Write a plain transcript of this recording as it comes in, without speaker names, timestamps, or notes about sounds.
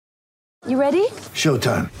You ready?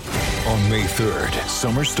 Showtime. On May 3rd,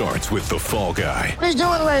 summer starts with The Fall Guy. Let's do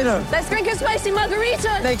it later. Let's drink a spicy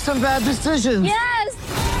margarita. Make some bad decisions.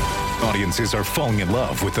 Yes! Audiences are falling in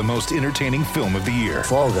love with the most entertaining film of the year.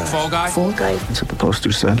 Fall Guy. Fall Guy? Fall guy. That's what the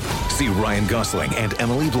poster said. See Ryan Gosling and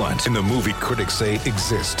Emily Blunt in the movie critics say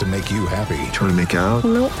exists to make you happy. Trying to make it out?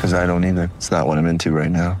 Nope. Because I don't either. It's not what I'm into right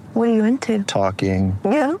now. What are you into? Talking.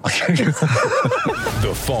 Yeah.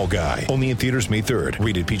 The Fall Guy. Only in theaters May 3rd.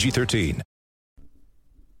 Rated PG-13.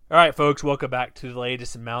 All right, folks, welcome back to the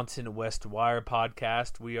latest Mountain West Wire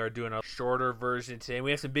podcast. We are doing a shorter version today. We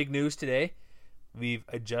have some big news today. We've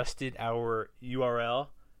adjusted our URL.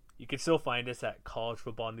 You can still find us at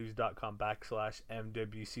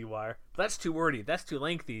collegefootballnews.com/MWCWire. But that's too wordy. That's too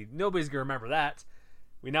lengthy. Nobody's going to remember that.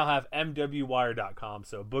 We now have MWWire.com,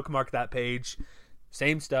 so bookmark that page.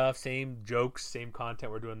 Same stuff, same jokes, same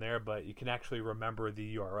content we're doing there, but you can actually remember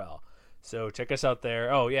the URL. So check us out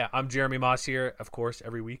there. Oh, yeah, I'm Jeremy Moss here, of course,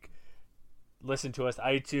 every week. Listen to us,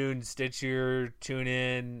 iTunes, Stitcher,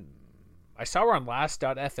 TuneIn. I saw we're on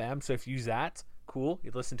last.fm, so if you use that, cool.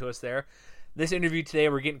 You listen to us there. This interview today,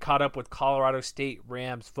 we're getting caught up with Colorado State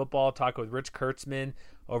Rams football, talking with Rich Kurtzman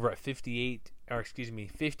over at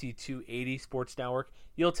 5280 Sports Network.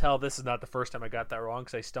 You'll tell this is not the first time I got that wrong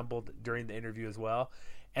because I stumbled during the interview as well.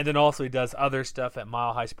 And then also he does other stuff at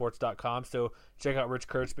milehighsports.com. So check out Rich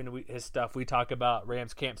Kurtzman, his stuff. We talk about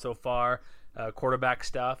Rams camp so far, quarterback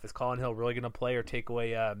stuff. Is Colin Hill really going to play or take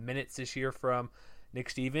away minutes this year from Nick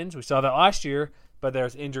Stevens? We saw that last year, but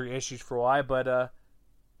there's injury issues for a while. But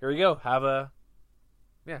here we go.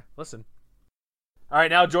 Listen. All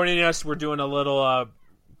right, now joining us, we're doing a little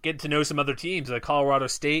getting to know some other teams. Colorado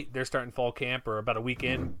State, they're starting fall camp or about a week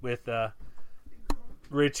in with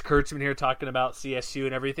Rich Kurtzman here talking about CSU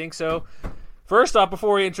and everything. So first off,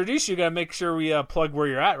 before we introduce you, got to make sure we plug where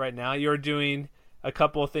you're at right now. You're doing a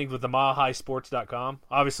couple of things with the milehighsports.com.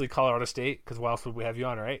 Obviously Colorado State, because why else would we have you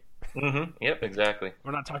on, right? Mm-hmm. Yep, exactly.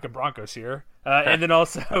 We're not talking Broncos here. And then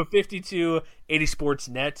also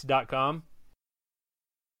 5280sportsnet.com.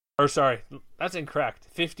 Or sorry, that's incorrect.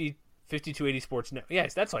 5280sportsnet.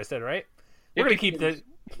 Yes, that's what I said, right? We're going to keep the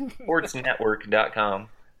sportsnetwork.com.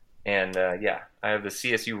 And I have the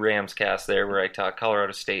CSU Rams cast there where I talk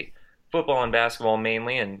Colorado State football and basketball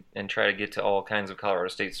mainly and try to get to all kinds of Colorado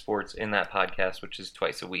State sports in that podcast, which is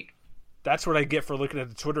twice a week. That's what I get for looking at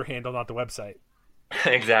the Twitter handle, not the website.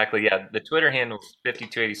 Exactly, yeah. The Twitter handle is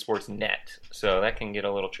 5280sportsnet, so that can get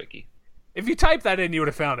a little tricky. If you type that in, you would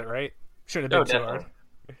have found it, right? Shouldn't have been too hard.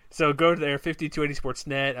 Definitely. So go there,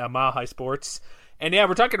 5280sportsnet, Mile High Sports. And yeah,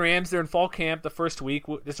 we're talking Rams. They're in fall camp the first week.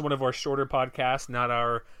 This is one of our shorter podcasts, not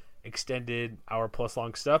our extended hour-plus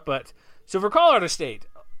long stuff. But so for Colorado State,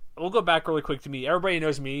 we'll go back really quick to me. Everybody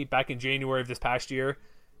knows me back in January of this past year,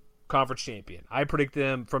 conference champion. I predict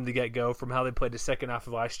them from the get-go from how they played the second half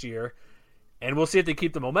of last year. And we'll see if they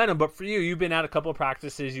keep the momentum. But for you, you've been at a couple of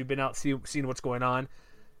practices. You've been out seeing what's going on.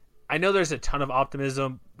 I know there's a ton of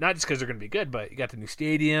optimism, not just because they're going to be good, but you got the new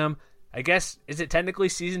stadium. I guess, is it technically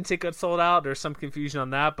season tickets sold out? There's some confusion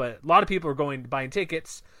on that, but a lot of people are buying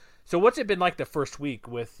tickets. So what's it been like the first week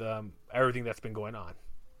with everything that's been going on?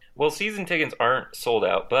 Well, season tickets aren't sold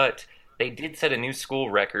out, but they did set a new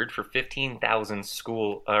school record for 15,000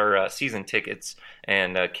 season tickets,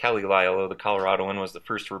 and Kelly Lyell, the Coloradoan, was the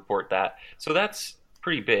first to report that. So that's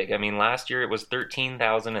pretty big. I mean, last year it was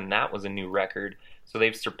 13,000, and that was a new record. So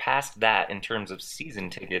they've surpassed that in terms of season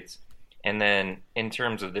tickets. And then in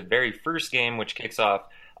terms of the very first game, which kicks off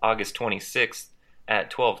August 26th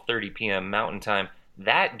at 12:30 p.m. Mountain Time,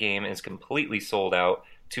 that game is completely sold out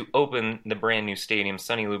to open the brand new stadium,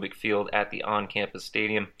 Sonny Lubick Field, at the on-campus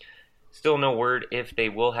stadium. Still no word if they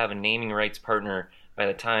will have a naming rights partner by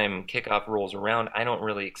the time kickoff rolls around. I don't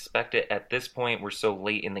really expect it at this point. We're so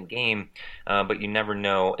late in the game, but you never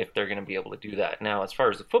know if they're going to be able to do that. Now, as far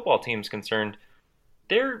as the football team's concerned,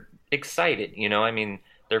 they're excited. I mean,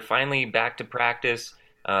 they're finally back to practice.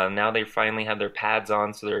 Now they finally have their pads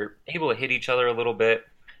on, so they're able to hit each other a little bit.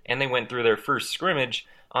 And they went through their first scrimmage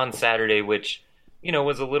on Saturday, which,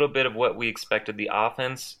 was a little bit of what we expected. The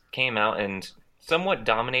offense came out and somewhat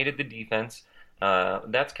dominated the defense.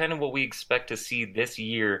 That's kind of what we expect to see this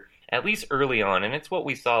year, at least early on. And it's what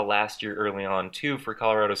we saw last year early on, too, for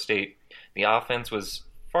Colorado State. The offense was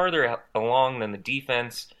farther along than the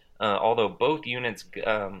defense, although both units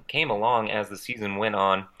came along as the season went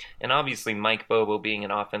on. And obviously Mike Bobo, being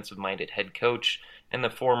an offensive-minded head coach and the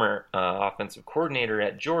former offensive coordinator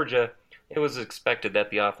at Georgia, it was expected that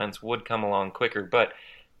the offense would come along quicker. But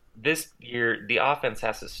this year, the offense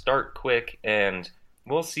has to start quick, and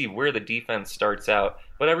we'll see where the defense starts out.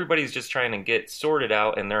 But everybody's just trying to get sorted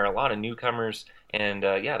out, and there are a lot of newcomers And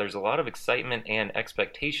yeah, there's a lot of excitement and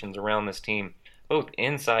expectations around this team, both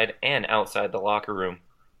inside and outside the locker room.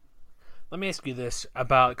 Let me ask you this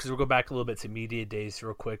about, because we'll go back a little bit to media days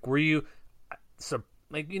real quick. Were you,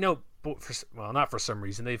 not for some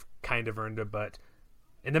reason, they've kind of earned it, but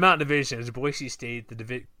in the Mountain Division, is Boise State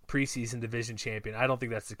the preseason division champion? I don't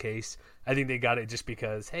think that's the case. I think they got it just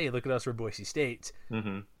because, hey, look at us, we're Boise State.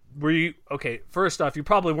 Mm-hmm. Were you, okay, first off, you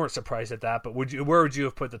probably weren't surprised at that, but where would you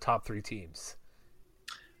have put the top 3 teams?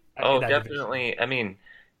 Oh, definitely. Division? I mean,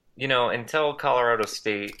 until Colorado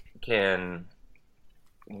State can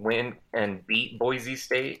win and beat Boise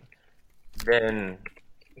State, then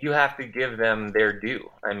you have to give them their due.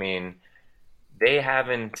 I mean, they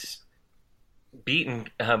haven't beaten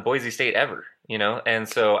Boise State ever, and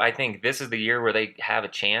so I think this is the year where they have a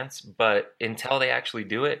chance, but until they actually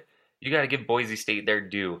do it, you got to give Boise State their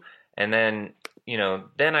due. And then,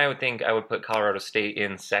 then I would think I would put Colorado State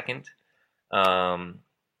in second.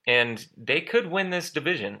 And they could win this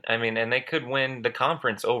division. I mean, and they could win the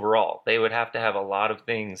conference overall. They would have to have a lot of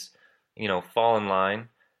things, fall in line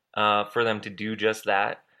for them to do just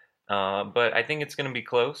that. But I think it's going to be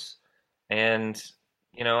close. And,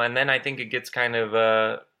 and then I think it gets kind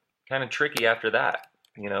of tricky after that.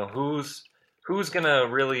 Who's going to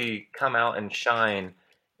really come out and shine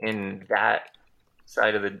in that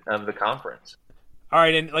side of the conference? All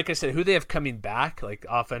right, and like I said, who they have coming back, like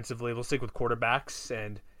offensively, we'll stick with quarterbacks.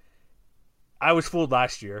 And I was fooled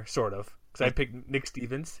last year, sort of, because I picked Nick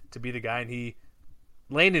Stevens to be the guy, and he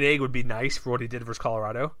laying an egg would be nice for what he did versus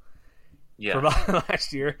Colorado. Yeah. For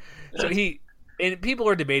last year. So and people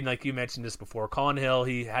are debating, like you mentioned this before. Colin Hill,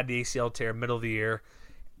 he had the ACL tear middle of the year,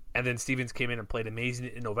 and then Stevens came in and played amazing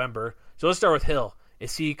in November. So let's start with Hill.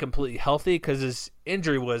 Is he completely healthy? Because his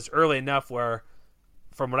injury was early enough where,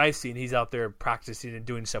 from what I've seen, he's out there practicing and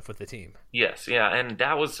doing stuff with the team. Yes, yeah, and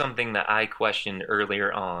that was something that I questioned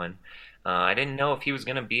earlier on. I didn't know if he was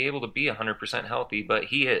going to be able to be 100% healthy, but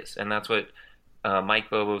he is, and that's what Mike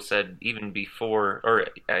Bobo said even before,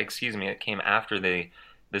 it came after the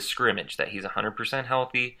scrimmage, that he's 100%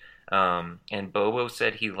 healthy, and Bobo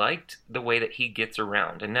said he liked the way that he gets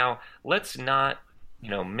around. And now, let's not,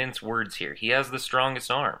 mince words here. He has the strongest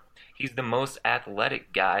arm. He's the most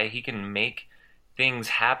athletic guy. He can make things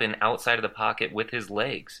happen outside of the pocket with his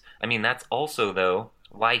legs. I mean, that's also, though,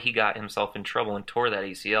 why he got himself in trouble and tore that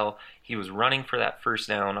ACL. He was running for that first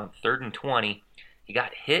down on 3rd and 20. He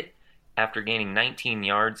got hit after gaining 19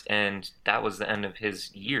 yards, and that was the end of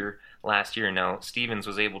his year last year. Now, Stevens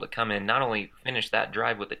was able to come in, not only finish that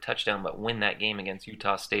drive with a touchdown, but win that game against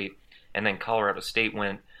Utah State. And then Colorado State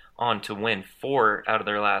went on to win 4 out of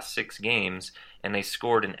their last 6 games, and they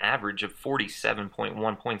scored an average of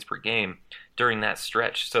 47.1 points per game during that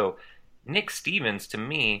stretch. So Nick Stevens, to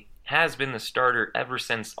me, has been the starter ever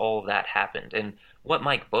since all of that happened. And what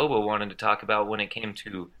Mike Bobo wanted to talk about when it came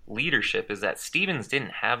to leadership is that Stevens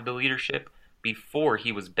didn't have the leadership before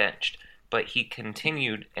he was benched, but he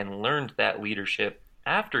continued and learned that leadership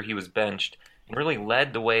after he was benched and really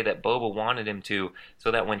led the way that Bobo wanted him to,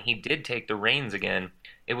 so that when he did take the reins again,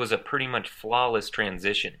 it was a pretty much flawless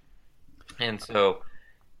transition. And so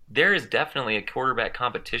there is definitely a quarterback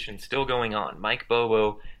competition still going on. Mike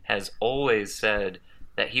Bobo has always said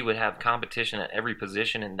that he would have competition at every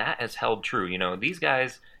position, and that has held true. These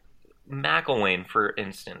guys, McElwain, for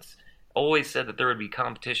instance, always said that there would be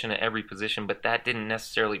competition at every position, but that didn't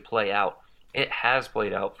necessarily play out. It has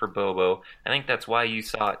played out for Bobo. I think that's why you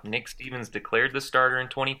saw Nick Stevens declared the starter in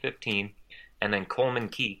 2015, and then Coleman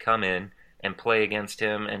Key come in and play against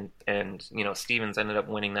him, and Stevens ended up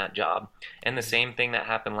winning that job. And the same thing that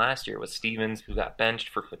happened last year with Stevens, who got benched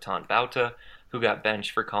for Fatan Bauta, who got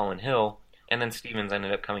benched for Colin Hill, and then Stevens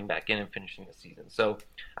ended up coming back in and finishing the season. So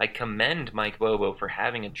I commend Mike Bobo for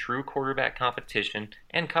having a true quarterback competition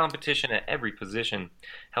and competition at every position.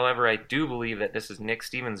 However, I do believe that this is Nick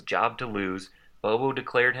Stevens' job to lose. Bobo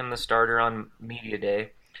declared him the starter on Media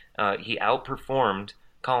Day. He outperformed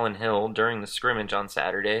Colin Hill during the scrimmage on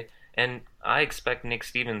Saturday, and I expect Nick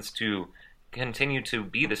Stevens to continue to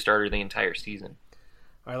be the starter the entire season.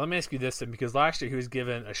 All right, let me ask you this then, because last year he was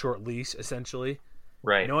given a short leash, essentially.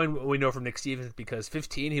 Right. Knowing what we know from Nick Stevens, because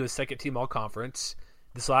 15, he was second team all-conference.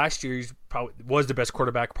 This last year, he was the best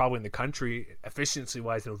quarterback probably in the country,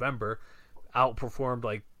 efficiency-wise, in November. Outperformed,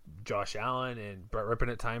 like, Josh Allen and Brett Rippon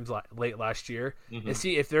at times late last year. Mm-hmm. And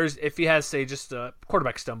see, if he has, say, just a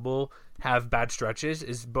quarterback stumble, have bad stretches,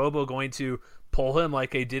 is Bobo going to pull him like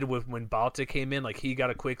they did with when Balta came in? Like, he got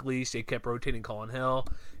a quick leash, they kept rotating Colin Hill,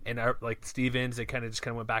 and like Stevens, they kind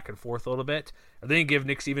of went back and forth a little bit. Are they going to give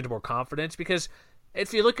Nick Stevens more confidence? Because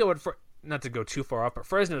if you look at not to go too far off, but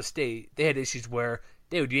Fresno State, they had issues where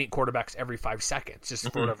they would yank quarterbacks every 5 seconds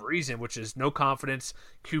just for whatever reason, which is no confidence.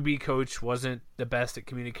 QB coach wasn't the best at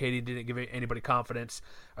communicating, didn't give anybody confidence.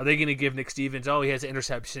 Are they going to give Nick Stevens, he has an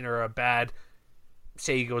interception or a bad,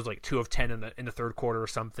 say he goes like 2 of 10 in the third quarter or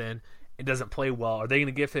something, and doesn't play well? Are they going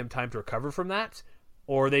to give him time to recover from that?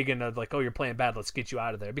 Or are they going to you're playing bad, let's get you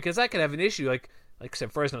out of there? Because that could have an issue. Like I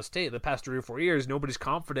said, Fresno State, the past 3 or 4 years, nobody's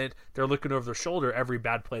confident. They're looking over their shoulder every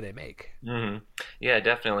bad play they make. Mm-hmm. Yeah,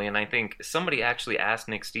 definitely. And I think somebody actually asked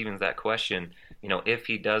Nick Stevens that question, if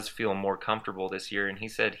he does feel more comfortable this year. And he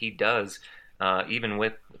said he does, even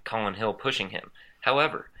with Colin Hill pushing him.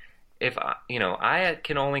 However, if I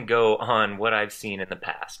can only go on what I've seen in the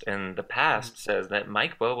past. And the past says that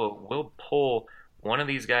Mike Bobo will pull one of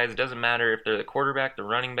these guys. It doesn't matter if they're the quarterback, the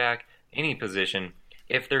running back, any position.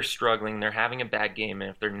 If they're struggling, they're having a bad game,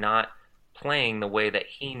 and if they're not playing the way that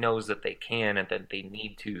he knows that they can and that they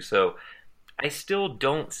need to. So I still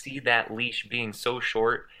don't see that leash being so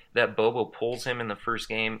short that Bobo pulls him in the first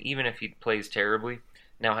game, even if he plays terribly.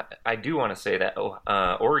 Now, I do want to say that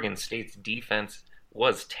Oregon State's defense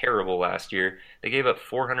was terrible last year. They gave up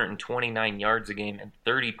 429 yards a game and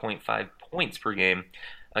 30.5 points per game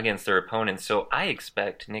against their opponents. So I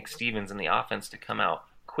expect Nick Stevens and the offense to come out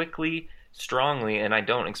quickly, strongly, and I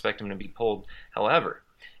don't expect him to be pulled. However,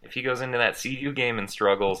 if he goes into that CU game and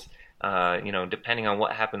struggles, depending on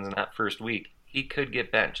what happens in that first week, he could get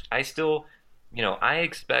benched. I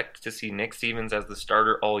expect to see Nick Stevens as the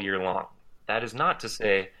starter all year long. That is not to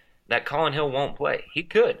say that Colin Hill won't play. He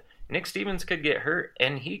could. Nick Stevens could get hurt,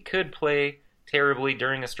 and he could play terribly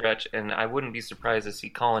during a stretch, and I wouldn't be surprised to see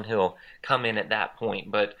Colin Hill come in at that point.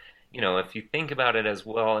 But, if you think about it as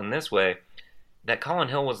well in this way, that Colin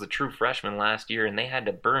Hill was the true freshman last year, and they had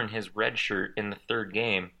to burn his red shirt in the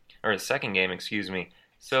second game, excuse me.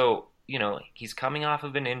 So, he's coming off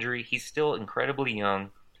of an injury. He's still incredibly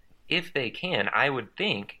young. If they can, I would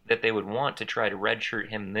think that they would want to try to redshirt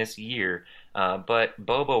him this year, but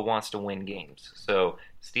Bobo wants to win games. So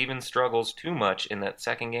Stevens struggles too much in that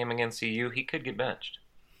second game against CU, he could get benched.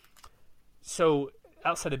 So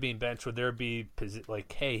outside of being benched, would there be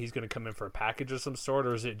hey, he's going to come in for a package of some sort,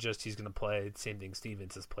 or is it just he's going to play the same thing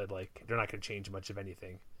Stevens has played? They're not going to change much of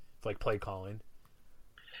anything, play calling.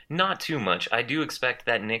 Not too much. I do expect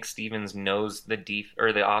that Nick Stevens knows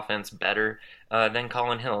the offense better than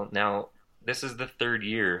Colin Hill. Now, this is the third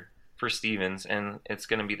year for Stevens, and it's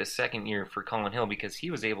going to be the second year for Colin Hill because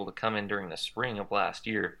he was able to come in during the spring of last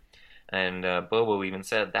year. And Bobo even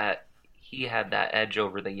said that he had that edge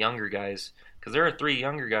over the younger guys, because there are 3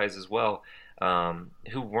 younger guys as well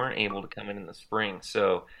who weren't able to come in the spring.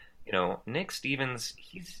 So, Nick Stevens,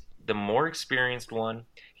 he's the more experienced one.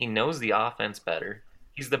 He knows the offense better.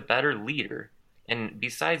 He's the better leader. And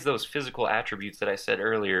besides those physical attributes that I said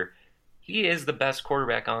earlier, he is the best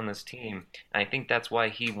quarterback on this team. And I think that's why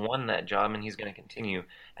he won that job, and he's going to continue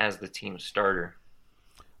as the team's starter.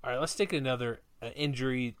 All right, let's take another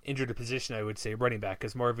injured position, I would say, running back,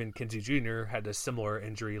 because Marvin Kinsey Jr. had a similar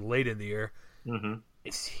injury late in the year. Mm-hmm.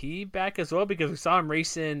 Is he back as well? Because we saw him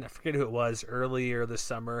racing, I forget who it was, earlier this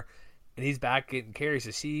summer, and he's back getting carries.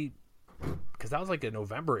 Is he... Because that was like a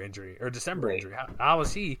November injury or December injury. How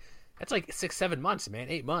is he? That's 6-7 months, man.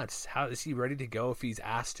 8 months. How is he ready to go if he's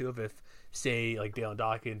asked to? If say Dalen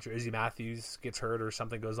Dawkins or Izzy Matthews gets hurt or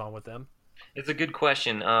something goes on with them? It's a good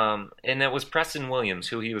question. And it was Preston Williams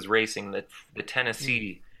who he was racing, the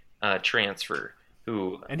Tennessee transfer.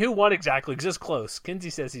 Who won exactly? Because it's close.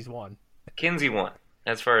 Kinsey says he's won. Kinsey won,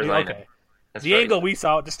 as far as I know. The angle we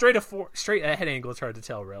saw, the straight ahead angle, is hard to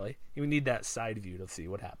tell, really. You need that side view to see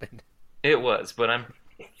what happened. It was, but I'm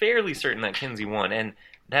fairly certain that Kinsey won. And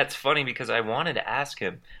that's funny because I wanted to ask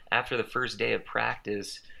him after the first day of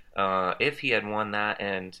practice if he had won that.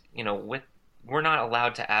 And, we're not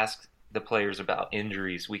allowed to ask the players about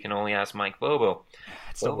injuries. We can only ask Mike Bobo.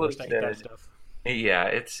 It's the worst. That stuff. Yeah,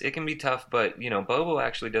 it can be tough, but, Bobo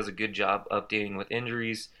actually does a good job updating with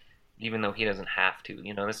injuries, even though he doesn't have to.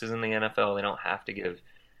 This is in the NFL. They don't have to give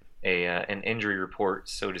an injury report,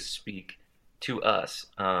 so to speak, to us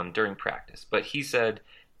during practice. But he said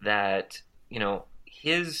that,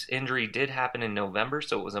 his injury did happen in November,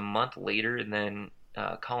 so it was a month later than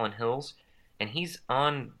Colin Hill's, and he's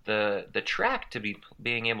on the track to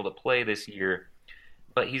being able to play this year,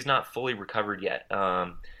 but he's not fully recovered yet.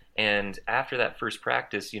 And after that first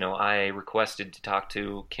practice, I requested to talk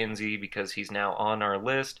to Kinsey because he's now on our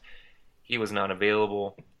list. He was not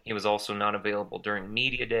available. He was also not available during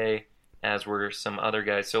media day, as were some other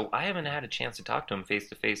guys. So I haven't had a chance to talk to him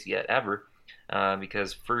face-to-face yet, ever,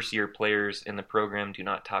 because first-year players in the program do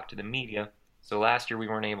not talk to the media. So last year we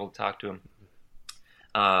weren't able to talk to him.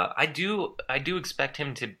 I do expect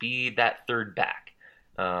him to be that third back.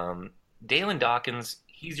 Dalen Dawkins,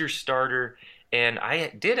 he's your starter, and I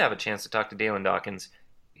did have a chance to talk to Dalen Dawkins,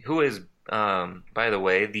 who is, by the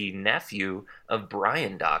way, the nephew of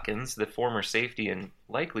Brian Dawkins, the former safety and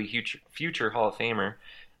likely future Hall of Famer.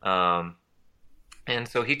 And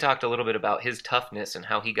so he talked a little bit about his toughness and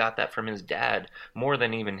how he got that from his dad more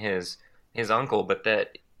than even his uncle, but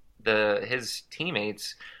that his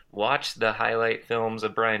teammates watch the highlight films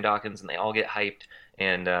of Brian Dawkins and they all get hyped.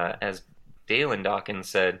 And as Dalen Dawkins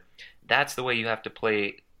said, that's the way you have to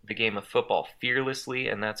play the game of football, fearlessly,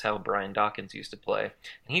 and that's how Brian Dawkins used to play.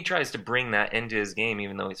 And he tries to bring that into his game,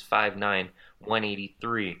 even though he's 5'9",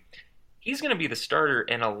 183. He's going to be the starter,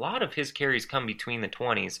 and a lot of his carries come between the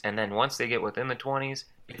 20s, and then once they get within the 20s,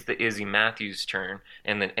 it's the Izzy Matthews turn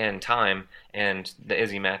and time, and the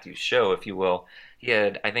Izzy Matthews show, if you will. He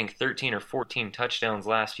had, I think, 13 or 14 touchdowns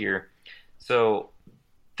last year, so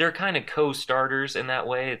they're kind of co-starters in that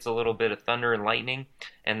way. It's a little bit of thunder and lightning,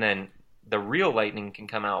 and then the real lightning can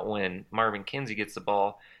come out when Marvin Kinsey gets the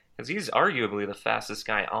ball, because he's arguably the fastest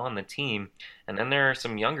guy on the team. And then there are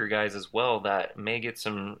some younger guys as well that may get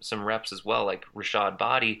some reps as well, like Rashad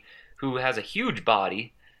Body, who has a huge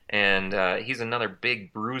body, and he's another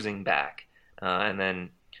big bruising back. And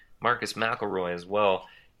then Marcus McElroy as well.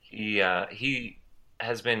 He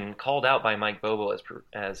has been called out by Mike Bobo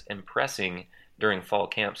as impressing during fall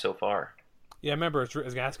camp so far. Yeah, I remember I was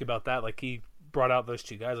going to ask about that. Like, he brought out those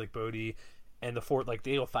two guys like Bodie and the fourth, like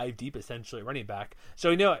they go 5 deep essentially at running back.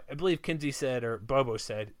 So I believe Kinsey said, or Bobo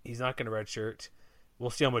said, he's not going to redshirt.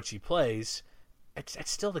 We'll see how much he plays. It's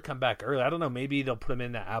still to come back early. I don't know. Maybe they'll put him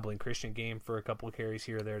in that Abilene Christian game for a couple of carries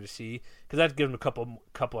here or there to see, because that'd give him a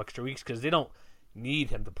couple extra weeks, because they don't need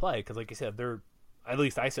him to play. Because like you said, at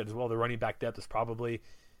least I said as well, the running back depth is probably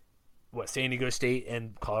San Diego State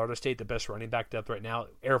and Colorado State, the best running back depth right now.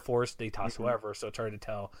 Air Force, they toss whoever, so it's hard to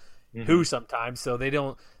tell who sometimes. So they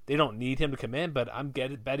don't need him to come in, but I'd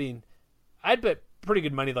bet pretty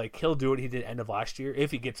good money like he'll do what he did end of last year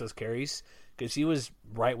if he gets those carries, because he was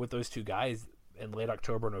right with those two guys in late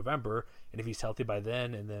October, November, and if he's healthy by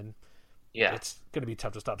then, and then it's going to be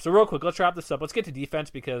tough to stop. So real quick, let's wrap this up. Let's get to defense,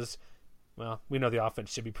 because, well, we know the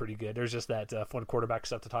offense should be pretty good. There's just that fun quarterback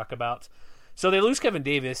stuff to talk about. So they lose Kevin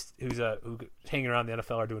Davis, who's hanging around the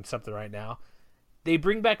NFL or doing something right now. They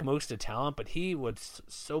bring back most of the talent, but he was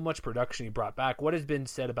so much production he brought back. What has been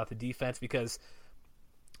said about the defense? Because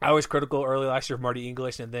I was critical early last year of Marty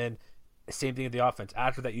English, and then same thing with the offense.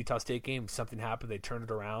 After that Utah State game, something happened. They turned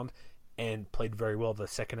it around and played very well the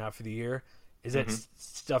second half of the year. Is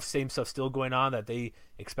that same stuff still going on, that they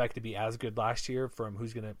expect to be as good last year from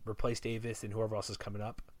who's going to replace Davis and whoever else is coming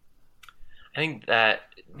up? I think that,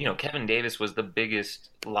 Kevin Davis was the biggest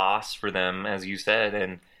loss for them, as you said,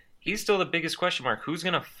 and he's still the biggest question mark. Who's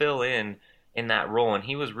going to fill in that role? And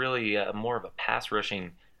he was really more of a pass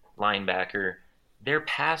rushing linebacker. Their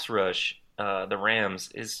pass rush, the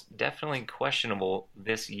Rams, is definitely questionable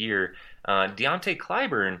this year. Deontay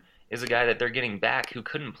Clyburn is a guy that they're getting back who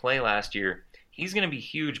couldn't play last year. He's going to be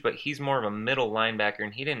huge, but he's more of a middle linebacker,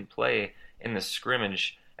 and he didn't play in the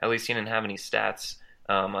scrimmage. At least he didn't have any stats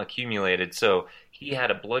accumulated. So he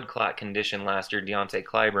had a blood clot condition last year, Deontay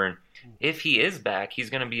Clyburn. If he is back, he's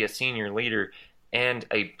going to be a senior leader and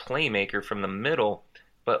a playmaker from the middle.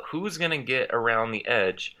 But who's going to get around the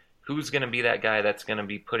edge? Who's going to be that guy that's going to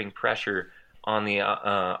be putting pressure on the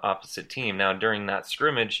opposite team? Now, during that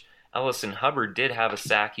scrimmage, Ellison Hubbard did have a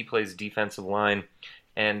sack. He plays defensive line.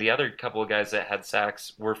 And the other couple of guys that had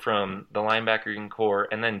sacks were from the linebacking core.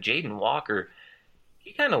 And then Jaden Walker,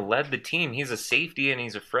 he kind of led the team. He's a safety and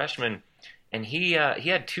he's a freshman. And he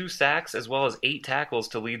had 2 sacks as well as 8 tackles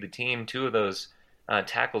to lead the team. 2 of those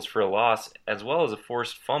tackles for a loss, as well as a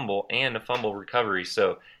forced fumble and a fumble recovery.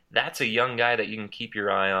 So that's a young guy that you can keep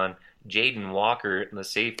your eye on. Jaden Walker, the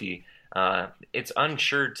safety. It's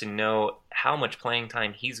unsure to know how much playing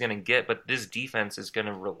time he's going to get, but this defense is going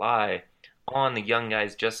to rely on the young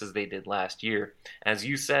guys just as they did last year. As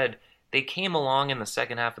you said, they came along in the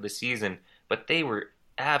second half of the season, but they were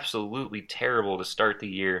absolutely terrible to start the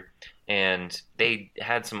year. And they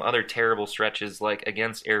had some other terrible stretches, like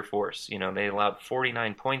against Air Force. They allowed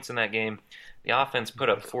 49 points in that game. The offense put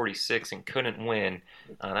up 46 and couldn't win.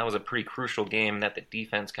 That was a pretty crucial game that the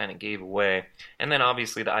defense kind of gave away. And then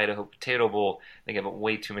obviously the Idaho Potato Bowl, they gave up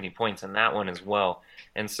way too many points in that one as well.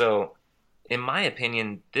 And so, in my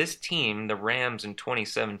opinion, this team, the Rams in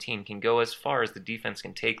 2017, can go as far as the defense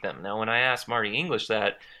can take them. Now, when I asked Marty English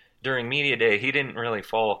that during media day, he didn't really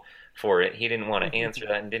fall for it. He didn't want to answer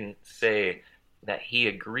that and didn't say that he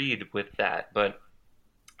agreed with that. But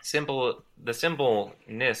the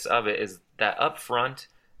simpleness of it is that up front,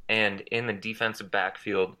 and in the defensive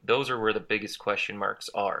backfield, those are where the biggest question marks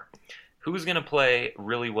are. Who's going to play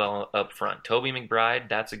really well up front? Toby McBride,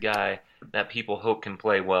 that's a guy that people hope can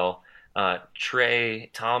play well. Trey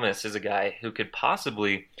Thomas is a guy who could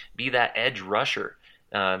possibly be that edge rusher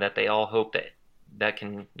that they all hope that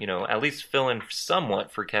can, at least fill in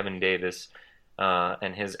somewhat for Kevin Davis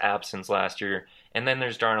and his absence last year. And then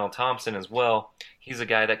there's Darnell Thompson as well. He's a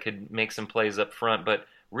guy that could make some plays up front, but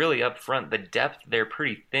really up front, the depth there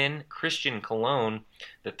pretty thin. Christian Cologne,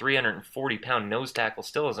 the 340-pound nose tackle,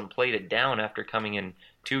 still hasn't played it down after coming in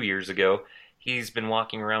 2 years ago. He's been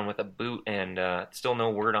walking around with a boot, and still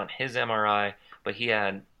no word on his MRI, but he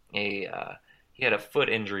had a foot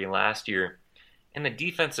injury last year. In the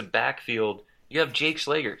defensive backfield, you have Jake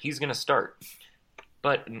Schlager. He's going to start.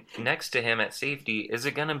 But next to him at safety, is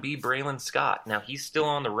it going to be Braylon Scott? Now, he's still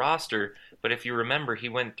on the roster, but if you remember, he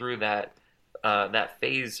went through that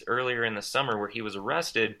phase earlier in the summer where he was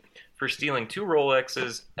arrested for stealing 2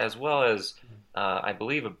 Rolexes as well as, I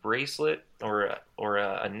believe, a bracelet or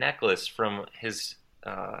a necklace from his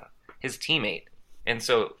teammate. And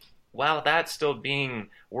so while that's still being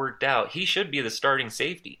worked out, he should be the starting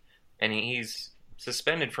safety. And he's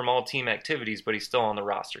suspended from all team activities, but he's still on the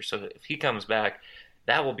roster. So if he comes back,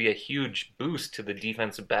 that will be a huge boost to the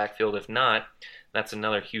defensive backfield. If not, that's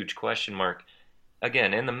another huge question mark.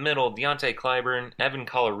 Again, in the middle, Deontay Clyburn, Evan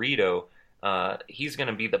Collarito, he's going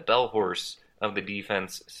to be the bell horse of the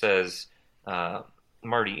defense, says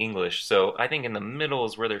Marty English. So I think in the middle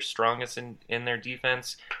is where they're strongest in their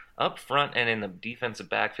defense. Up front and in the defensive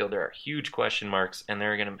backfield, there are huge question marks, and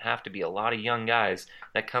there are going to have to be a lot of young guys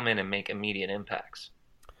that come in and make immediate impacts.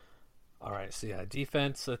 All right, so yeah,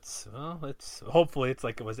 defense. Hopefully it's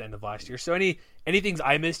like it was the end of last year. So any things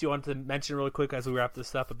I missed you wanted to mention really quick as we wrap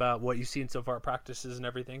this up about what you've seen so far at practices and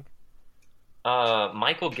everything?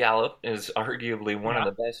 Michael Gallup is arguably one of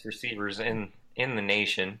the best receivers in the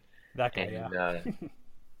nation. That guy,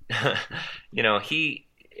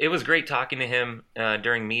 It was great talking to him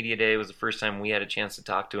during media day. It was the first time we had a chance to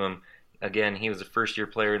talk to him. Again, he was a first-year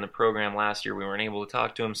player in the program last year. We weren't able to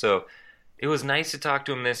talk to him, so it was nice to talk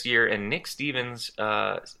to him this year. And Nick Stevens,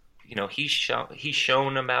 he's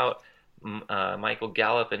shown about Michael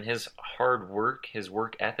Gallup and his hard work, his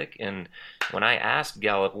work ethic. And when I asked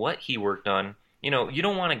Gallup what he worked on, you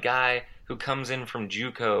don't want a guy who comes in from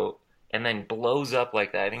JUCO and then blows up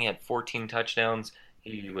like that. I think he had 14 touchdowns.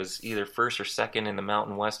 He was either first or second in the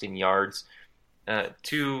Mountain West in yards,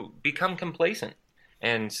 to become complacent.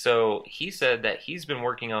 And so he said that he's been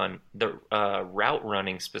working on the route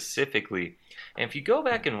running specifically. And if you go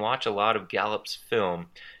back and watch a lot of Gallup's film,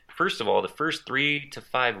 first of all, the first 3 to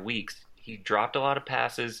 5 weeks, he dropped a lot of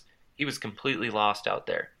passes. He was completely lost out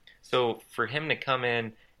there. So for him to come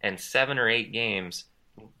in and 7 or 8 games,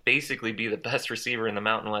 basically be the best receiver in the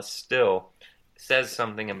Mountain West still, says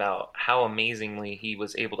something about how amazingly he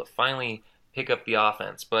was able to finally pick up the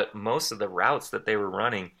offense. But most of the routes that they were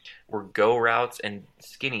running were go routes and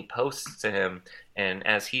skinny posts to him, and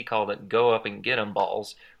as he called it, go up and get 'em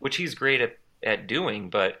balls, which he's great at doing.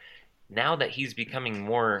 But now that he's becoming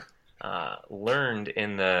more learned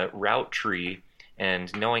in the route tree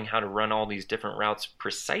and knowing how to run all these different routes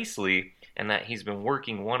precisely, and that he's been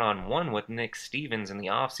working one-on-one with Nick Stevens in the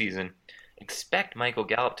offseason, expect Michael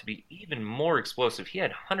Gallup to be even more explosive. He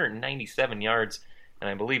had 197 yards and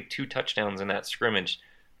I believe 2 touchdowns in that scrimmage.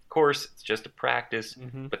 Of course, it's just a practice,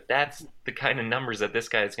 but that's the kind of numbers that this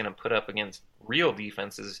guy is going to put up against real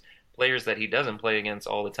defenses, players that he doesn't play against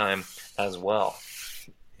all the time as well.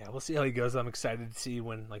 Yeah, we'll see how he goes. I'm excited to see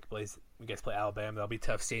when you guys play Alabama. That'll be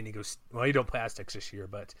tough seeing he goes. Well, you don't play Aztecs this year,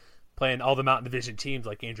 but playing all the Mountain Division teams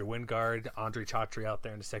like Andrew Wingard, Andre Chaudhry out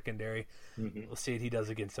there in the secondary. We'll see what he does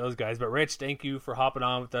against those guys. But Rich, thank you for hopping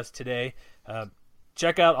on with us today.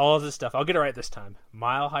 Check out all of this stuff. I'll get it right this time.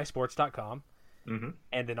 MileHighSports.com.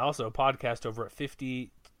 And then also a podcast over at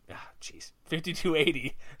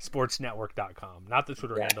 5280sportsnetwork.com. Not the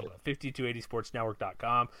Twitter handle, but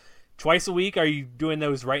 5280sportsnetwork.com. Twice a week. Are you doing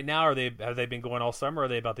those right now? Or have they been going all summer? Or are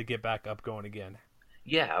they about to get back up going again?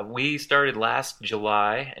 Yeah, we started last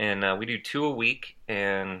July, and we do 2 a week,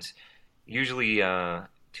 and usually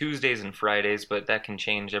Tuesdays and Fridays, but that can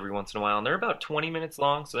change every once in a while. And they're about 20 minutes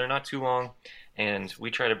long, so they're not too long. And we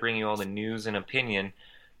try to bring you all the news and opinion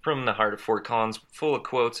from the heart of Fort Collins, full of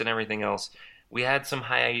quotes and everything else. We had some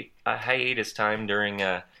hiatus time during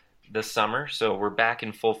the summer, so we're back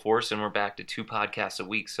in full force, and we're back to 2 podcasts a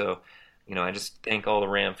week. So, I just thank all the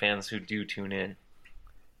Ram fans who do tune in.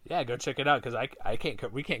 Yeah, go check it out because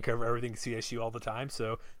we can't cover everything CSU all the time,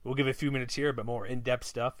 so we'll give a few minutes here, but more in-depth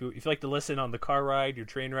stuff. If you like to listen on the car ride, your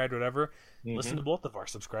train ride, whatever, listen to both of ours.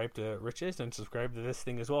 Subscribe to Rich's and subscribe to this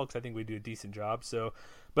thing as well because I think we do a decent job. So,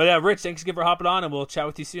 but Rich, thanks again for hopping on, and we'll chat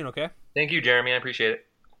with you soon. Okay? Thank you, Jeremy. I appreciate it.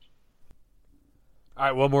 All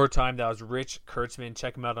right, one more time. That was Rich Kurtzman.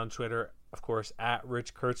 Check him out on Twitter, of course, at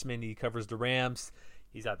Rich Kurtzman. He covers the Rams.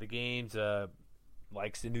 He's at the games.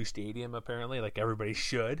 Likes the new stadium, apparently, like everybody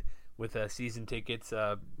should, with season tickets,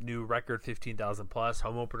 new record 15,000 plus.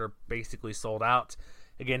 Home opener basically sold out.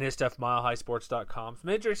 Again, his stuff, milehighsports.com. Some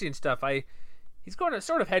interesting stuff. He's going to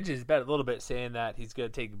sort of hedge his bet a little bit, saying that he's going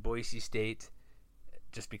to take Boise State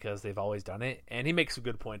just because they've always done it. And he makes some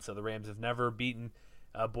good points. So the Rams have never beaten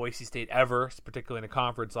Boise State ever, particularly in a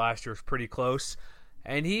conference. Last year was pretty close.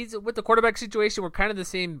 And he's, with the quarterback situation, we're kind of the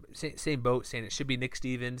same boat, saying it should be Nick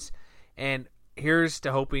Stevens. And here's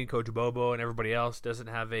to hoping Coach Bobo and everybody else doesn't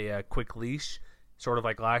have a quick leash, sort of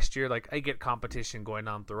like last year. Like, I get competition going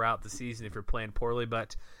on throughout the season if you're playing poorly,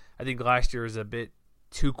 but I think last year was a bit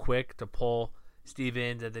too quick to pull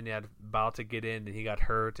Stevens, and then you had about to get in, and he got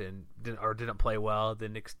hurt and didn't play well.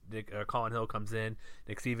 Then Colin Hill comes in,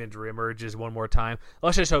 Nick Stevens reemerges one more time.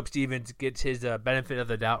 Let's just hope Stevens gets his benefit of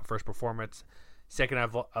the doubt for his performance second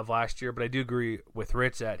of last year. But I do agree with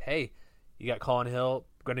Rich that, hey, you got Colin Hill,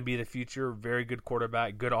 going to be the future, very good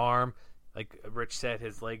quarterback, good arm. Like Rich said,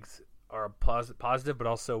 his legs are positive, but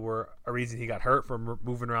also were a reason he got hurt from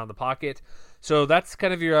moving around the pocket. So that's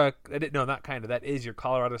kind of your that is your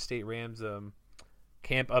Colorado State Rams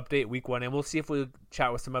camp update, week 1, and we'll see if we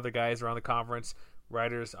chat with some other guys around the conference,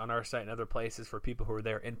 writers on our site and other places for people who are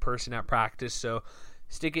there in person at practice. So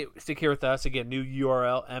stick here with us. Again, new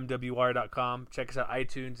URL, mwire.com. Check us out,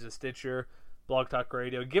 iTunes, the Stitcher, Blog Talk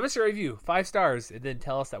Radio. Give us a review, 5 stars, and then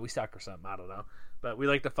tell us that we suck or something. I don't know. But we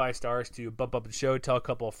like the 5 stars to bump up the show, tell a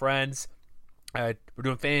couple of friends. We're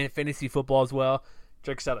doing fantasy football as well.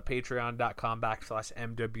 Check us out at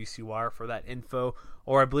patreon.com/MWCWire for that info.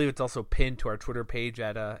 Or I believe it's also pinned to our Twitter page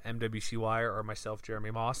at MWCWire or myself, Jeremy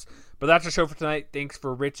Moss. But that's our show for tonight. Thanks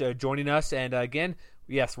for Rich joining us. And again,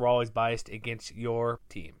 yes, we're always biased against your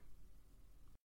team.